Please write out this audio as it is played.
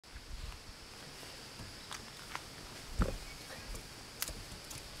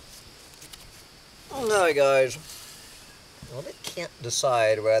Hi guys. Well, it can't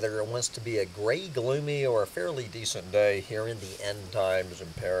decide whether it wants to be a gray, gloomy, or a fairly decent day here in the end times in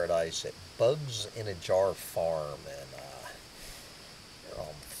paradise at Bugs in a Jar Farm. And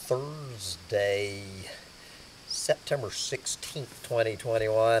on Thursday, September 16th,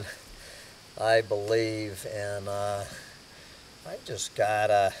 2021, I believe. And I just got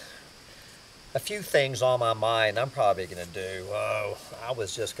a few things on my mind I'm probably going to do. Oh, I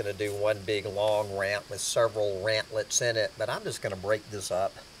was just going to do one big long rant with several rantlets in it, but I'm just going to break this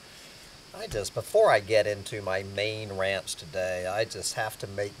up. Before I get into my main rants today, I just have to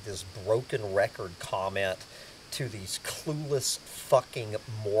make this broken record comment to these clueless fucking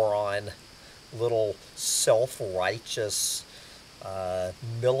moron, little self-righteous,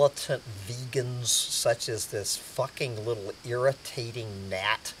 militant vegans such as this fucking little irritating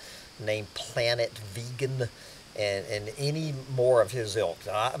gnat named Planet Vegan and any more of his ilk.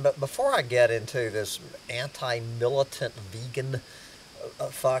 But before I get into this anti-militant vegan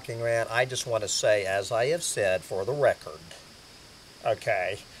fucking rant, I just want to say, as I have said for the record,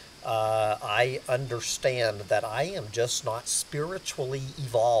 okay, I understand that I am just not spiritually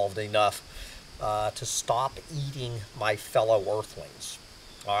evolved enough to stop eating my fellow earthlings.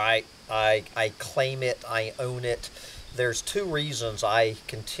 All right, I claim it, I own it. There's two reasons I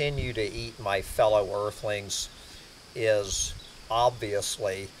continue to eat my fellow earthlings is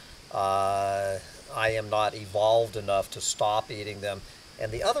obviously I am not evolved enough to stop eating them.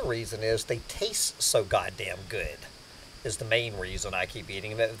 And the other reason is they taste so goddamn good is the main reason I keep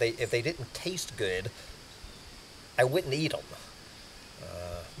eating them. If they didn't taste good, I wouldn't eat them.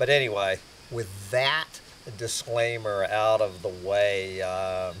 But anyway, with that disclaimer out of the way,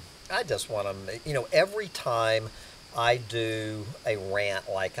 I just want to, every time I do a rant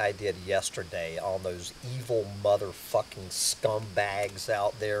like I did yesterday on those evil motherfucking scumbags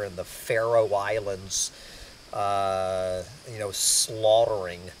out there in the Faroe Islands,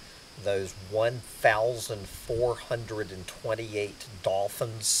 slaughtering those 1,428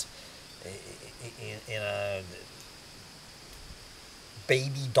 dolphins in a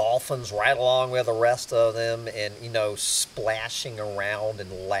baby dolphins right along with the rest of them, and splashing around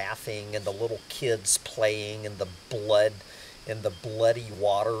and laughing, and the little kids playing in the bloody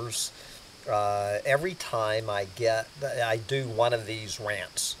waters. Every time I do one of these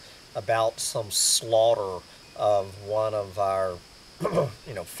rants about some slaughter of one of our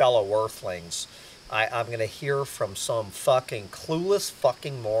fellow earthlings, I'm going to hear from some fucking clueless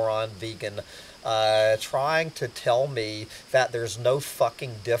fucking moron vegan trying to tell me that there's no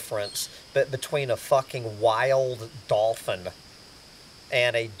fucking difference between a fucking wild dolphin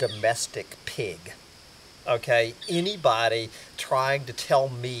and a domestic pig. Okay, anybody trying to tell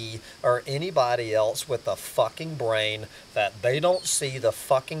me or anybody else with a fucking brain that they don't see the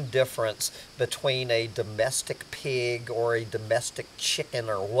fucking difference between a domestic pig or a domestic chicken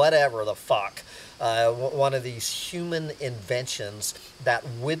or whatever the fuck, one of these human inventions that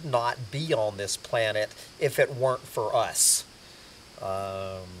would not be on this planet if it weren't for us.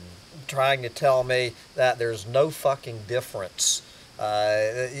 Trying to tell me that there's no fucking difference.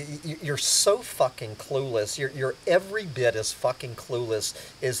 You're so fucking clueless. You're every bit as fucking clueless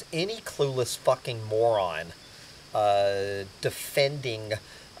as any clueless fucking moron defending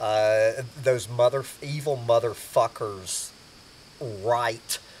those evil motherfuckers'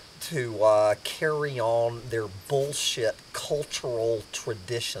 right to carry on their bullshit cultural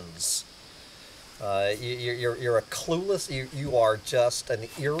traditions. You're a clueless. You are just an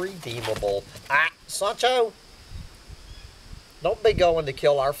irredeemable. Sancho! Don't be going to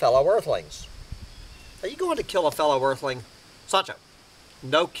kill our fellow earthlings. Are you going to kill a fellow earthling? Sancho,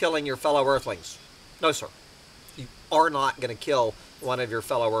 no killing your fellow earthlings. No, sir. You are not going to kill one of your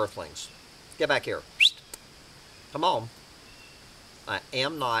fellow earthlings. Get back here. Come on. I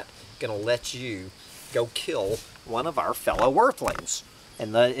am not going to let you go kill one of our fellow earthlings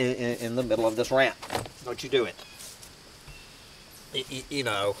in the middle of this rant. Don't you do it.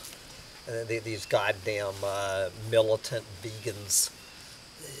 These goddamn militant vegans,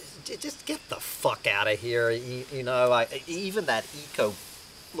 just get the fuck out of here. Even that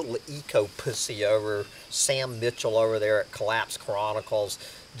little eco pussy over Sam Mitchell over there at Collapse Chronicles,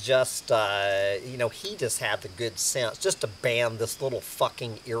 just he just had the good sense just to ban this little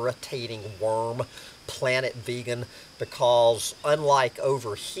fucking irritating worm, Planet Vegan, because unlike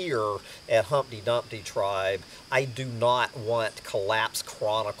over here at Humpty Dumpty Tribe, I do not want Collapse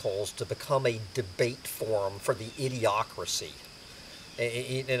Chronicles to become a debate forum for the idiocracy.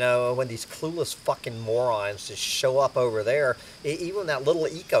 When these clueless fucking morons just show up over there, even that little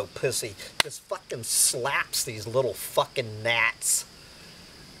eco pussy just fucking slaps these little fucking gnats.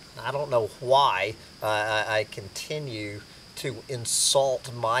 I don't know why I continue to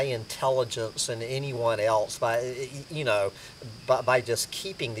insult my intelligence and anyone else by, by just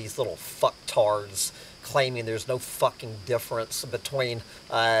keeping these little fucktards claiming there's no fucking difference between,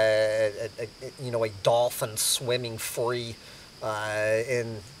 a dolphin swimming free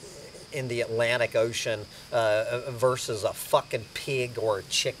in the Atlantic Ocean versus a fucking pig or a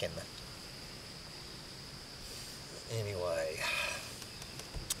chicken. Anyway,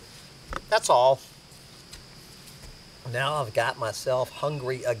 that's all. Now I've got myself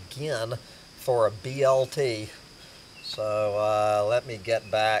hungry again for a BLT. So let me get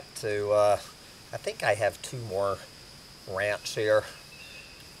back to, I think I have two more rants here.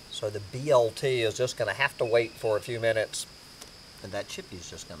 So the BLT is just going to have to wait for a few minutes. And that chippy's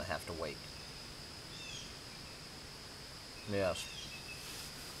just going to have to wait. Yes.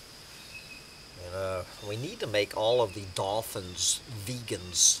 We need to make all of the dolphins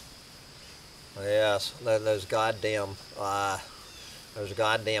vegans. Yes, those goddamn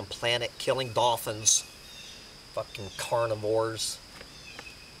planet-killing dolphins. Fucking carnivores.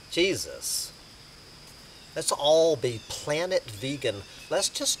 Jesus. Let's all be planet vegan. Let's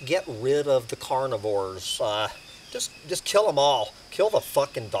just get rid of the carnivores. Just kill them all. Kill the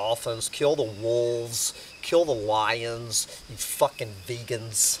fucking dolphins. Kill the wolves. Kill the lions. You fucking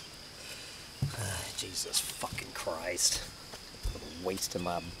vegans. Jesus fucking Christ. I'm wasting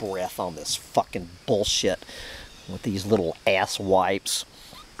my breath on this fucking bullshit with these little ass wipes.